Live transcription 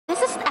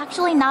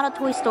actually not a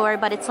toy store,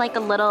 but it's like a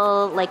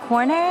little like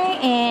corner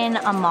in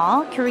a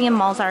mall. Korean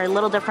malls are a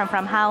little different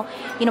from how,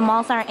 you know,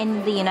 malls are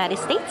in the United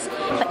States.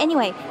 But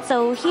anyway,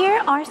 so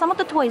here are some of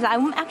the toys.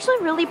 I'm actually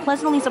really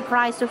pleasantly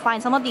surprised to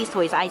find some of these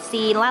toys. I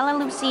see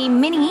Lalaloopsy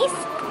minis,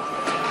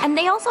 and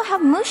they also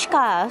have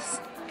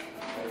mushkas.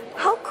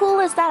 How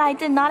cool is that? I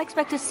did not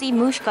expect to see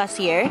mushkas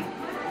here.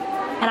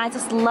 And I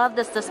just love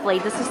this display.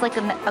 This is like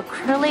an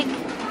acrylic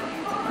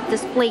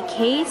display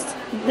case.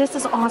 This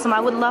is awesome. I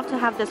would love to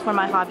have this for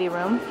my hobby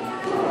room.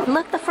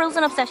 Look, the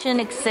Frozen obsession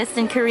exists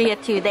in Korea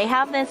too. They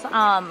have this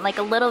like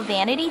a little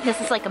vanity.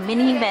 This is like a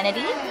mini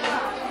vanity.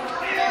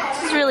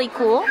 This is really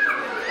cool.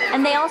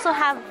 And they also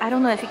have, I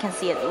don't know if you can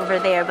see it over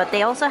there, but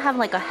they also have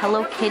like a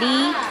Hello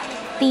Kitty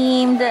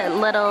themed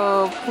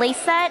little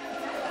playset.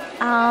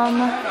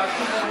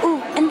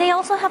 Ooh, and they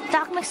also have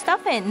Doc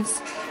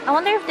McStuffins. I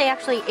wonder if they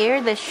actually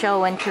air this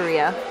show in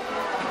Korea.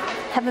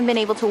 Haven't been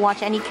able to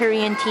watch any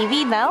Korean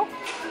TV though.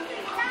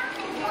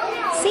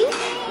 See?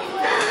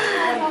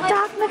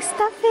 Doc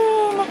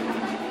McStuffin!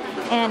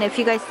 And if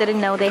you guys didn't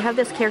know, they have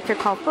this character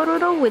called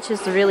Pororo, which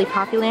is really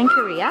popular in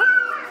Korea.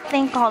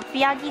 Thing called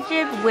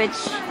Byagijib, which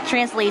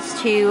translates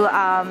to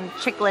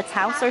Chicklet's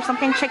house or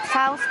something, Chick's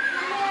house.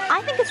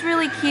 I think it's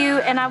really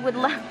cute, and I would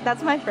love,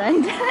 that's my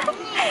friend,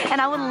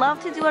 and I would love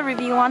to do a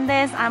review on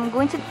this. I'm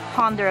going to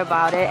ponder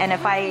about it, and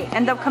if I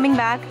end up coming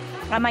back,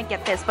 I might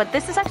get this, but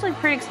this is actually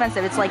pretty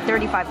expensive. It's like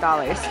 $35.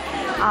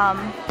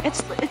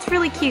 It's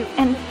really cute.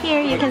 And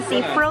here you can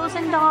see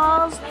Frozen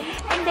dolls,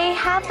 and they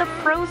have the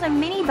Frozen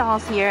mini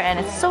dolls here, and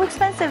it's so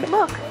expensive.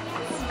 Look,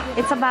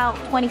 it's about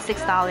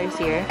 $26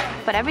 here,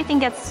 but everything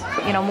gets,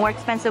 you know, more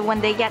expensive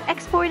when they get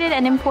exported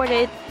and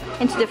imported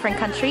into different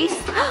countries.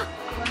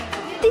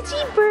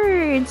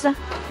 Digibirds!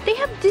 They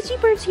have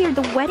Digibirds here,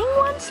 the wedding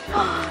ones?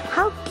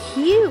 How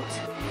cute!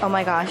 Oh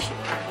my gosh.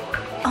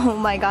 Oh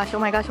my gosh, oh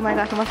my gosh, oh my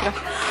gosh, oh my gosh.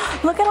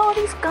 Look at all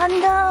these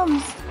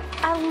Gundams!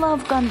 I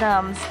love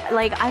Gundams.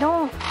 Like,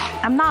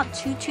 I'm not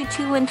too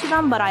into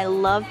them, but I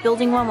love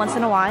building one once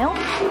in a while.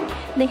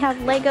 They have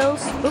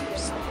Legos,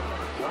 oops.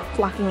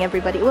 Blocking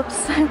everybody,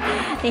 whoops.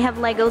 They have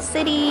Lego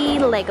City,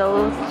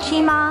 Lego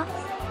Chima,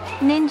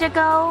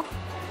 Ninjago.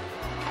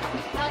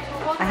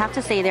 I have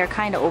to say they're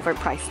kind of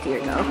overpriced here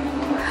though.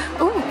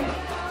 Ooh,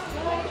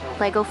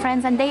 Lego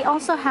Friends, and they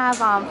also have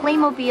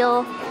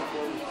Playmobil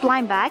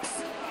blind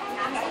bags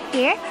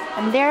here,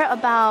 and they're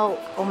about,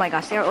 oh my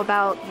gosh, they're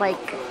about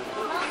like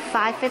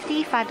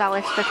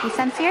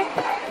 $5.50 here,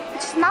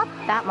 which is not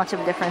that much of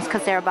a difference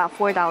because they're about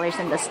 $4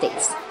 in the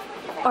States.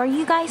 Are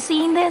you guys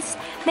seeing this?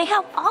 They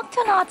have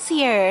Octonauts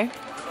here.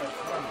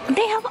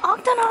 They have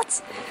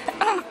Octonauts.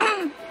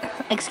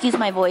 Excuse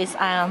my voice,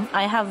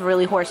 I have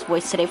really hoarse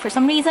voice today for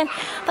some reason,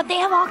 but they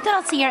have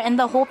Octonauts here, and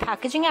the whole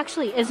packaging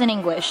actually is in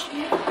English.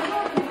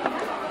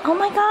 Oh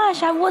my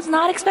gosh, I was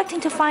not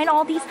expecting to find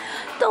all these.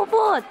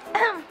 Dobot!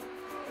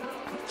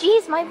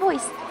 Jeez, my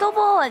voice.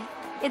 Dobot!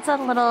 It's a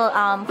little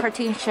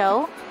cartoon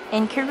show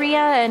in Korea,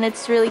 and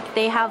it's really,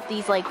 they have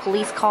these like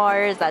police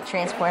cars that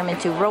transform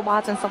into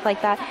robots and stuff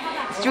like that.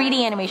 It's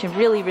 3D animation,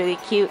 really, really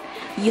cute.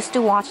 Used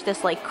to watch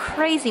this like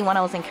crazy when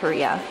I was in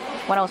Korea.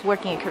 When I was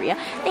working in Korea.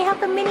 They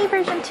have the mini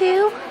version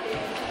too.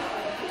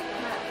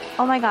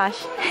 Oh my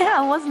gosh,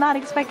 I was not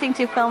expecting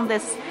to film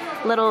this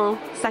little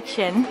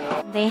section.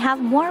 They have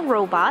more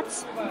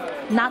robots,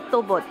 not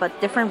Dobot, but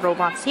different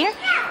robots here.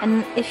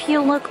 And if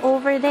you look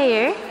over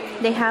there,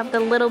 they have the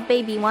little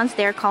baby ones.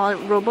 They're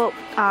called Robot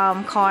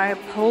Car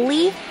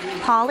Polly.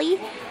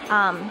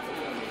 And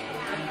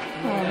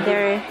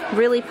they're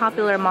really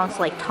popular amongst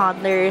like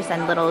toddlers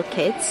and little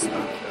kids.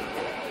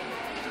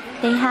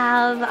 They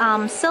have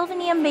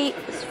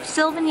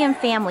Sylvanian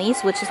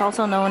families, which is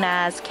also known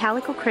as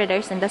calico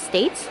critters in the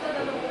States.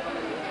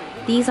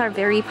 These are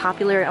very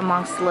popular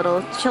amongst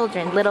little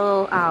children,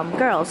 little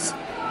girls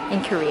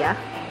in Korea.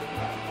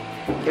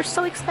 They're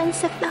so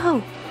expensive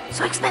though.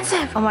 So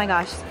expensive! Oh my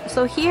gosh.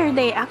 So here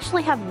they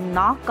actually have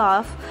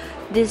knockoff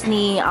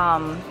Disney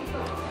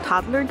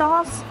toddler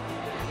dolls.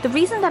 The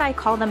reason that I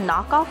call them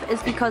knockoff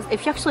is because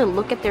if you actually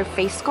look at their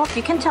face sculpt,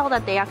 you can tell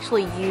that they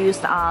actually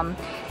used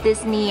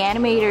Disney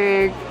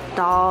animator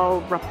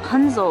doll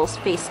Rapunzel's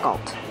face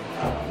sculpt,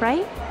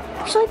 right?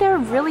 Actually, they're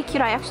really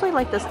cute. I actually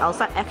like this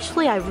Elsa.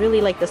 Actually, I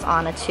really like this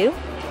Anna too.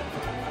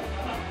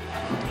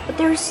 But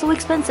they're so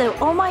expensive.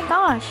 Oh my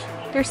gosh.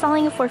 They're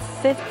selling it for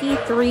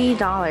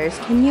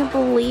 $53. Can you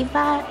believe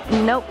that?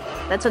 Nope.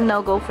 That's a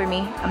no-go for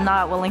me. I'm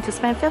not willing to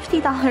spend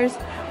 $50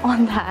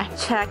 on that.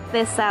 Check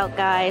this out,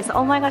 guys.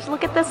 Oh my gosh,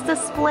 look at this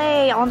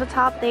display. On the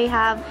top, they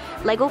have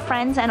Lego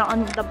Friends, and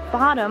on the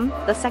bottom,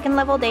 the second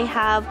level, they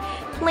have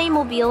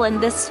Playmobil, and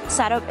this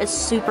setup is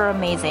super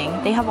amazing.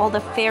 They have all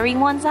the fairy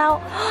ones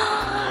out.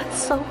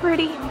 It's so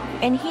pretty.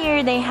 And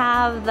here they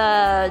have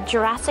the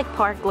Jurassic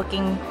Park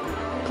looking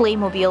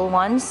Playmobil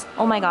ones.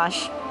 Oh my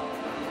gosh.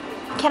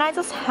 Can I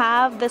just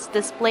have this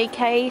display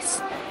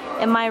case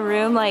in my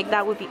room? Like,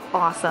 that would be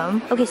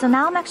awesome. Okay, so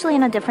now I'm actually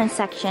in a different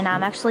section.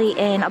 I'm actually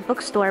in a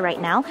bookstore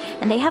right now,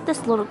 and they have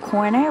this little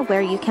corner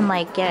where you can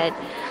like get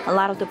a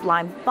lot of the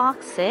blind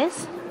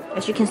boxes.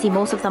 As you can see,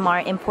 most of them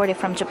are imported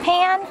from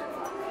Japan.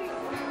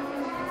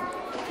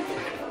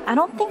 I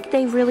don't think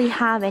they really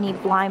have any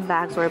blind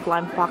bags or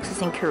blind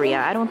boxes in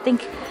Korea. I don't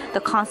think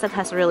the concept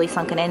has really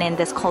sunken in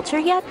this culture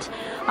yet.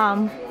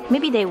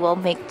 Maybe they will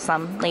make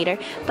some later.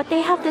 But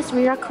they have this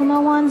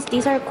Rirakuma ones.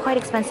 These are quite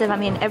expensive. I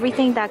mean,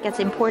 everything that gets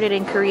imported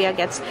in Korea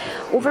gets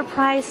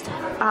overpriced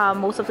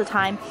most of the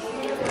time.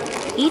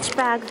 Each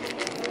bag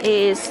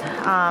is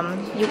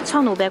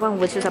 6,500원,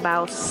 which is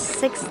about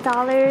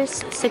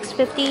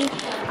 $6.50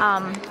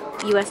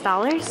 US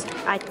dollars.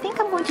 I think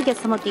I'm going to get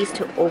some of these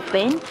to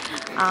open.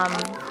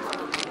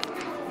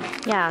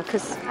 Yeah,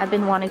 because I've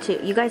been wanting to,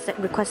 you guys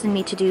requested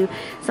me to do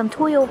some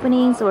toy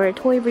openings or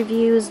toy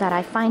reviews that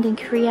I find in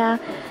Korea.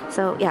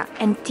 So yeah,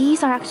 and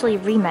these are actually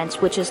remints,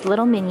 which is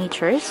little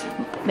miniatures.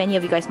 Many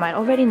of you guys might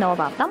already know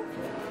about them.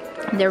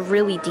 They're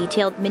really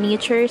detailed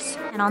miniatures.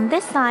 And on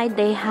this side,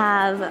 they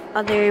have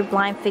other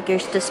blind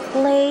figures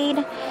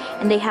displayed.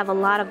 And they have a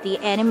lot of the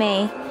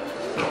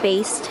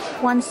anime-based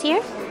ones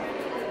here.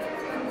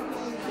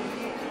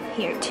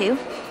 Here too.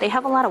 They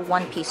have a lot of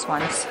one-piece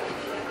ones.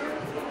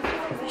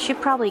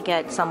 Should probably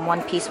get some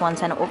one-piece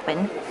ones and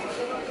open.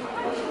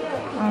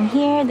 And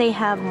here they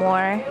have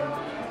more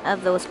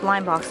of those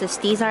blind boxes.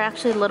 These are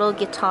actually little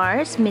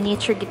guitars,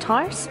 miniature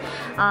guitars,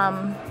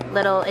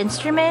 little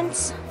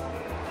instruments,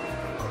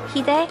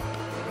 hide,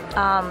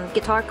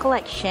 guitar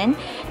collection,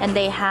 and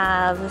they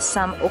have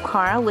some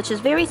okara, which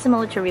is very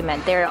similar to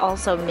remint. They're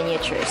also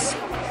miniatures.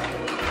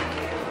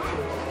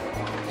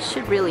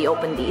 Should really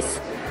open these.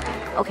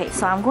 Okay,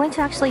 so I'm going to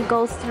actually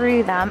go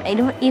through them.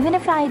 Even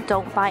if I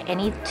don't buy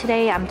any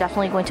today, I'm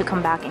definitely going to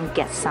come back and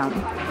get some.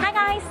 Hi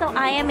guys, so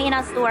I am in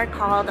a store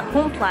called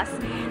Home Plus.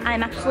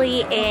 I'm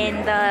actually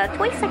in the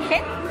toy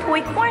section,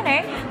 toy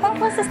corner. Home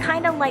Plus is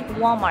kind of like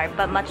Walmart,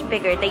 but much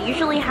bigger. They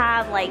usually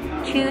have like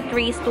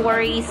 2-3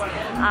 stories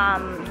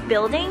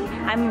building.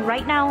 I'm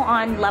right now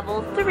on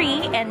level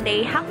 3, and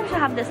they happen to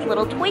have this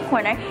little toy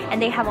corner,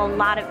 and they have a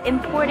lot of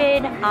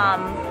imported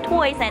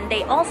toys, and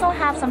they also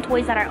have some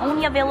toys that are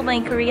only available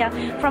in Korea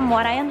from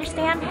what I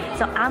understand.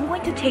 So I'm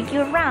going to take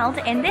you around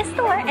in this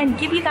store and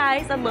give you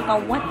guys a look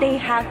on what they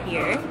have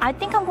here. I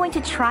think I'm going to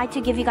try to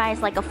give you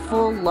guys like a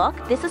full look.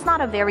 This is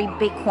not a very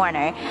big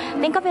corner.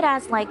 Think of it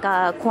as like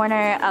a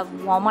corner of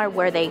Walmart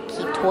where they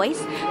keep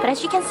toys. But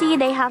as you can see,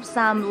 they have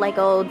some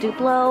Lego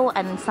Duplo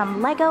and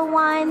some Lego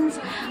ones.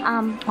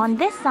 On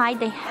this side,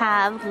 they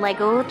have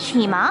Lego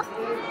Chima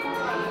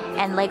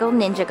and Lego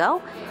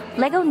Ninjago.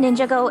 Lego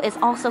Ninjago is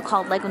also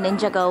called Lego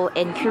Ninjago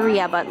in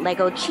Korea, but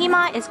Lego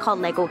Chima is called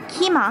Lego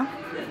Kima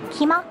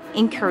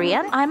in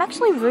Korean. I'm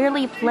actually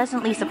really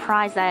pleasantly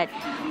surprised that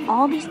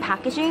all these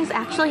packagings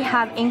actually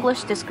have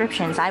English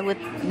descriptions.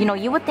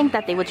 You would think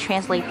that they would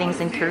translate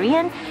things in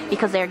Korean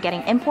because they're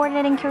getting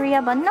imported in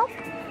Korea, but nope.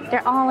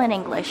 They're all in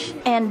English.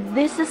 And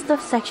this is the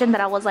section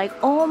that I was like,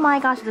 oh my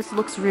gosh, this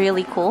looks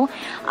really cool.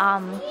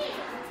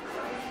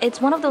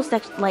 It's one of those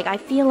that like I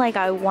feel like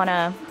I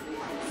wanna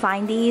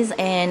find these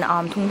in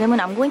Dongdaemun.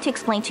 I'm going to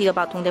explain to you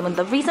about Dongdaemun.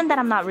 The reason that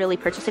I'm not really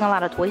purchasing a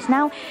lot of toys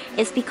now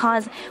is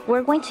because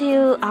we're going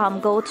to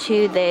go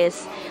to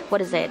this,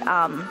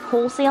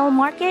 wholesale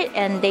market,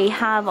 and they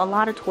have a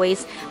lot of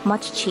toys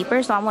much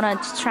cheaper. So I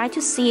want to try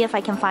to see if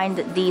I can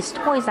find these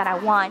toys that I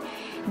want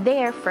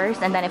there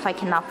first, and then if I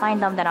cannot find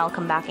them, then I'll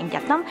come back and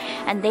get them.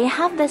 And they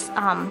have this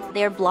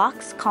their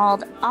blocks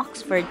called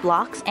Oxford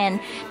blocks, and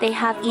they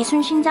have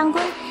이순신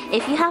장군.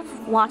 If you have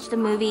watched the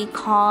movie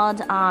called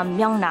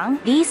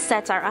Myeongnang, these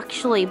sets are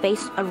actually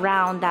based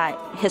around that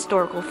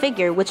historical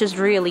figure, which is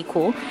really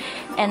cool.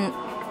 And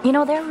you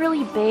know, they're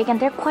really big and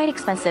they're quite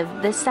expensive.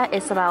 This set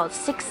is about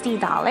 $60.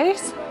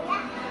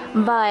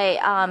 But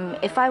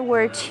if I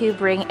were to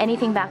bring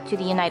anything back to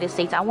the United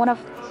States, I want to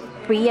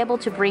be able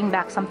to bring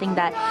back something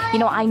that, you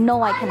know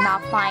I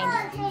cannot find.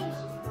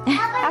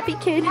 Happy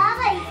kid.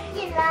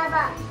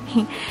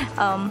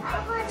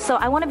 So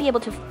I want to be able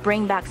to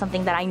bring back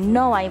something that I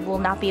know I will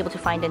not be able to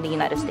find in the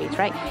United States,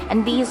 right?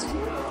 And these,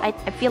 I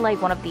feel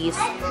like one of these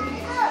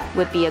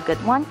would be a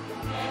good one.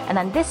 And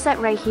then this set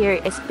right here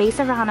is based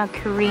around a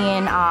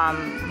Korean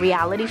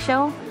reality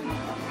show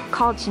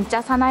called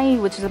진짜 사나이,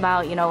 which is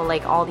about, you know,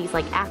 like all these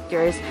like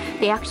actors.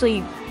 They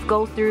actually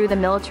go through the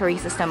military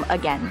system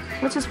again,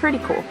 which is pretty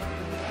cool.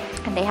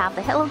 And they have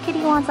the Hello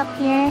Kitty ones up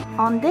here.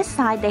 On this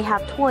side, they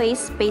have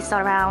toys based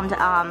around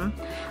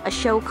a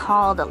show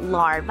called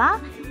Larva,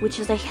 which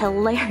is a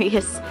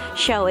hilarious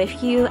show. I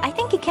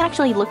think you can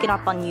actually look it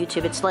up on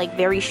YouTube. It's like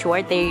very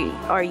short. They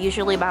are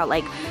usually about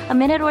like a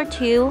minute or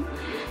two.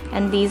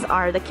 And these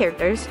are the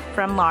characters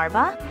from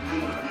Larva.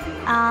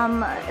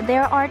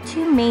 There are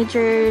two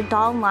major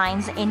doll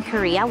lines in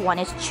Korea. One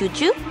is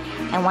Juju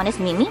and one is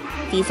Mimi.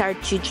 These are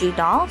Juju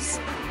dolls.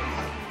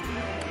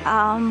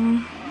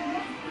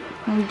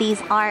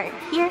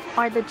 Here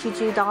are the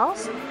Juju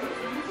dolls.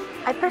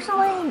 I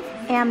personally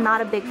am not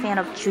a big fan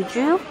of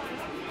Juju,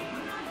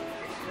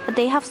 but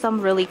they have some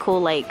really cool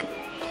like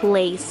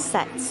play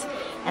sets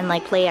and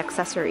like play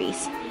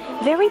accessories.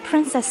 Very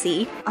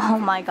princessy. Oh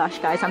my gosh,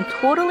 guys, I'm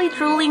totally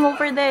drooling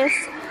over this.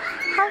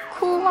 How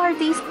cool are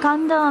these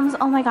Gundams?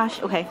 Oh my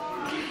gosh. Okay,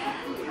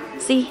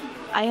 See,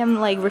 I am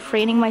like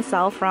refraining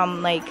myself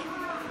from like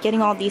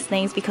getting all these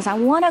things because I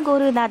want to go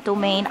to that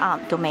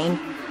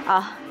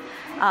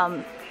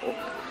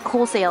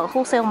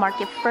wholesale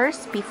market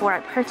first before I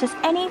purchase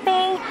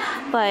anything.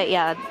 But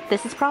yeah,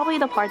 this is probably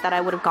the part that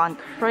I would have gone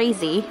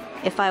crazy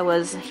if I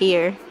was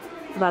here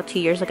about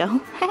 2 years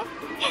ago.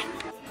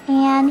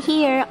 And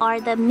here are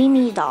the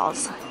Mimi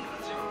dolls.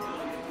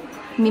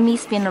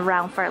 Mimi's been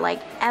around for like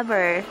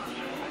ever.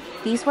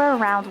 These were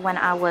around when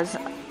I was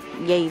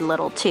yay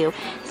little too.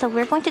 So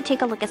we're going to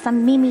take a look at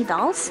some Mimi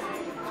dolls.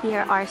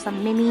 Here are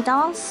some Mimi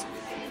dolls.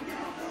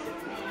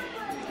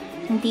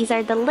 And these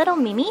are the little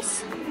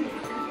Mimis.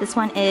 This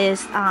one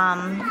is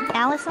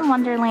Alice in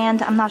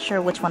Wonderland. I'm not sure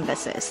which one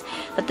this is,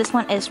 but this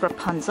one is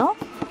Rapunzel.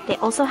 They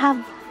also have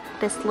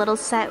this little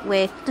set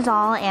with the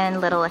doll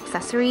and little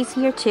accessories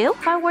here too.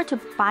 If I were to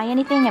buy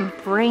anything and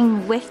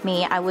bring with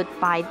me, I would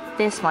buy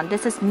this one.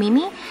 This is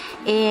Mimi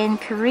in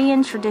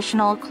Korean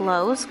traditional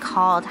clothes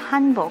called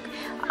hanbok.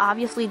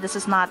 Obviously this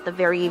is not the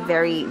very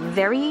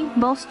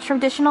most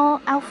traditional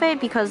outfit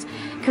because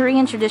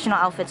Korean traditional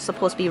outfits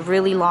supposed to be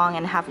really long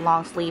and have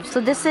long sleeves. So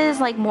this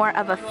is like more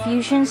of a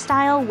fusion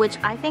style, which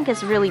I think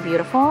is really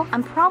beautiful.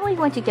 I'm probably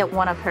going to get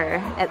one of her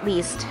at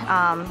least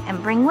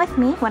and bring with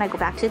me when I go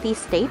back to these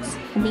states.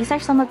 And these are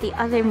some of the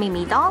other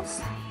Mimi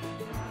dolls.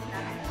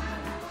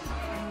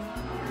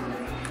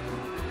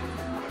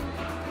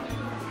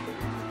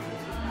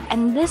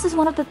 And this is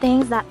one of the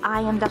things that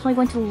I am definitely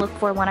going to look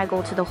for when I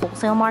go to the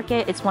wholesale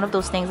market. It's one of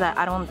those things that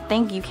I don't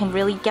think you can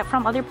really get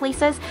from other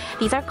places.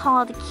 These are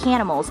called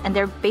canimals, and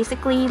they're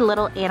basically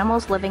little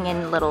animals living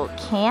in little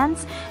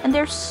cans. And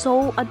they're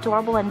so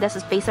adorable, and this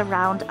is based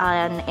around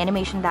an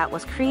animation that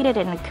was created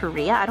in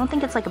Korea. I don't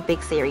think it's like a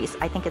big series.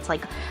 I think it's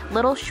like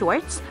little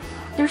shorts.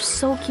 They're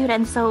so cute,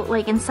 and so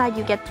like inside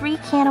you get 3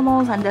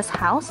 canimals and this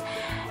house.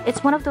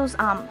 It's one of those,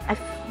 I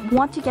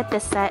want to get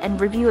this set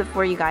and review it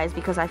for you guys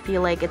because I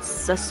feel like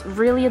it's just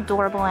really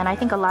adorable and I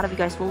think a lot of you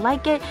guys will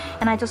like it,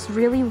 and I just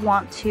really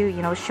want to,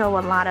 you know, show a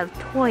lot of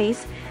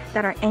toys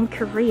that are in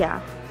Korea.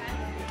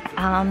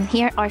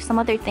 Here are some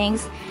other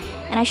things,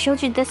 and I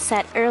showed you this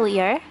set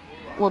earlier,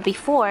 well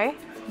before,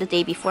 the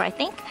day before I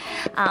think.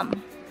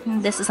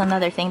 This is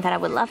another thing that I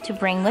would love to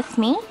bring with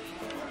me.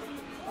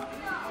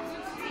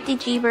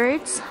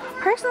 Digibirds.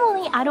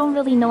 Personally, I don't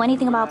really know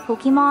anything about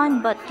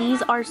Pokemon, but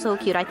these are so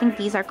cute. I think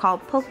these are called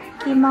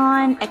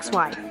Pokemon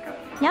XY.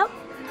 Yep.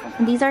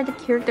 And these are the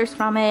characters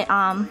from it.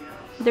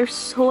 They're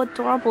so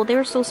adorable.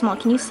 They're so small.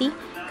 Can you see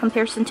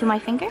comparison to my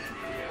finger?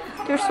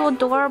 They're so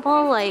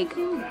adorable. Like,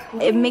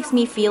 it makes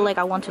me feel like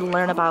I want to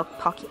learn about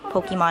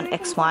Pokemon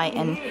XY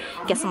and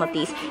get some of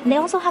these. And they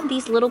also have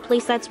these little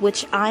playsets,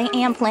 which I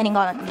am planning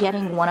on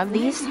getting one of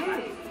these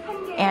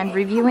and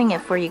reviewing it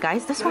for you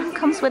guys. This one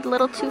comes with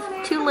little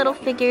two little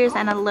figures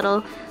and a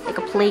little like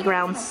a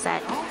playground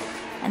set,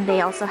 and they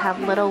also have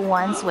little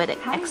ones with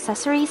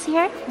accessories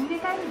here.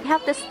 We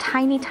have this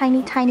tiny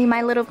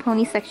My Little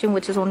Pony section,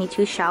 which is only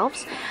 2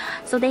 shelves.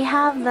 So they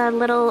have the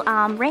little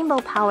Rainbow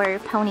Power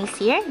ponies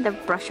here, the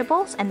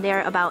brushables, and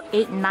they're about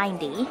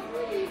 $8.90,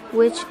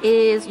 which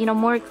is, you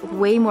know,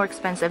 way more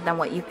expensive than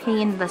what you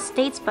pay in the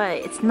States, but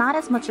it's not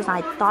as much as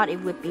I thought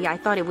it would be. I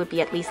thought it would be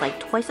at least like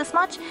twice as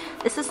much.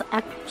 This is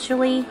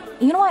actually,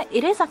 you know what,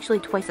 it is actually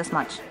twice as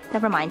much.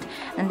 Never mind.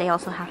 And they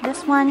also have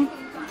this one.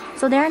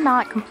 So they're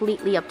not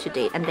completely up to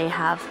date, and they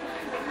have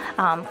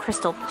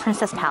Crystal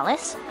Princess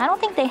Palace. I don't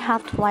think they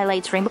have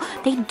Twilight's Rainbow.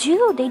 They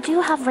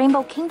do have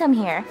Rainbow Kingdom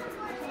here.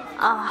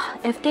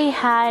 If they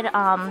had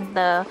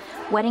the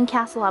Wedding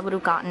Castle, I would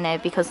have gotten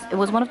it because it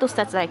was one of those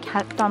sets that I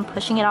kept on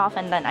pushing it off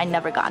and then I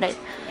never got it.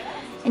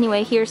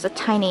 Anyway, here's a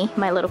tiny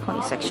My Little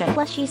Pony section.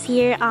 Plushies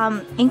here.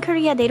 In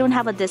Korea, they don't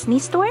have a Disney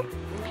store.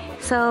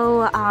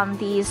 So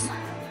these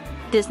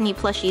Disney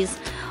plushies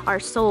are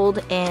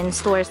sold in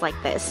stores like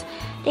this.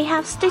 They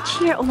have Stitch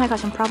here. Oh my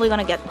gosh, I'm probably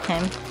gonna get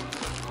him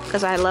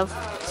because I love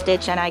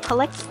Stitch and I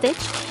collect Stitch.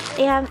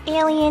 They have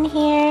Alien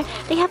here.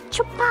 They have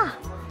Choppa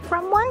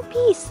from One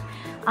Piece.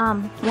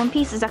 One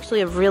Piece is actually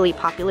a really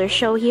popular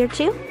show here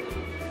too.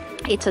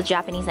 It's a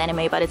Japanese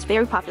anime, but it's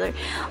very popular.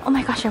 Oh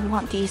my gosh, I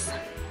want these.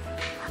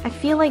 I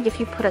feel like if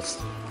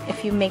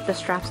you make the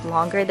straps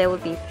longer, they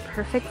would be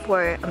perfect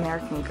for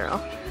American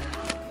Girl.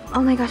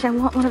 Oh my gosh, I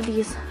want one of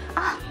these.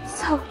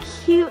 So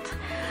cute.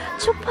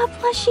 Choppa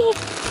plushie.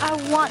 I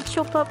want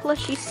Choppa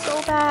plushie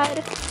so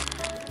bad.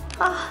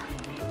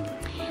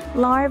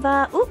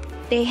 Larva. Oop,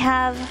 they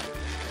have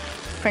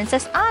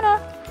Princess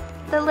Anna,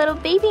 the little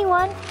baby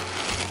one.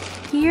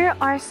 Here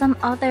are some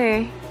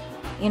other,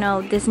 you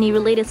know, Disney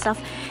related stuff,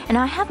 and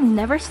I have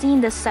never seen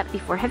this set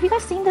before. Have you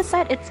guys seen this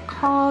set? It's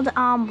called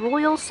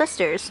Royal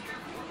Sisters.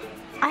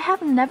 I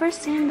have never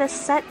seen this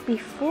set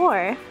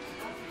before.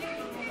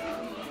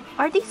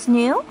 Are these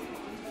new?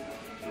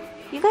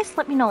 You guys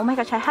let me know. Oh my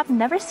gosh, I have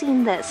never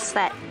seen this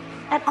set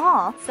at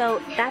all.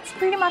 So that's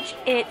pretty much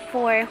it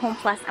for Home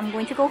Plus. I'm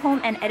going to go home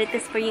and edit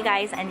this for you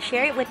guys and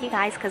share it with you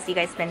guys because you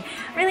guys have been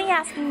really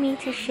asking me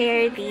to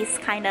share these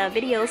kind of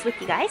videos with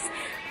you guys.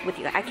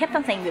 I kept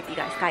on saying with you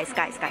guys,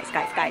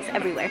 guys,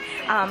 everywhere.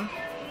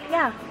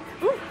 Yeah.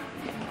 Ooh.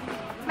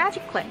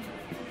 Magic clip.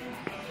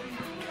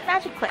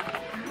 Magic clip.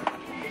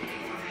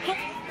 Okay.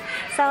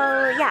 So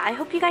yeah, I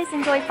hope you guys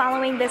enjoyed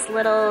following this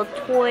little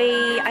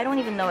toy. I don't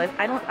even know if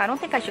I don't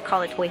think I should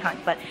call it toy hunt,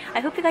 but I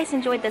hope you guys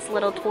enjoyed this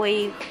little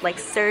toy like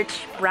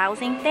search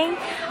browsing thing.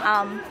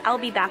 I'll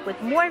be back with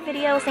more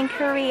videos in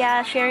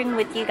Korea sharing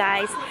with you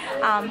guys.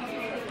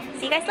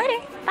 See you guys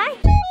later.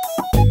 Bye.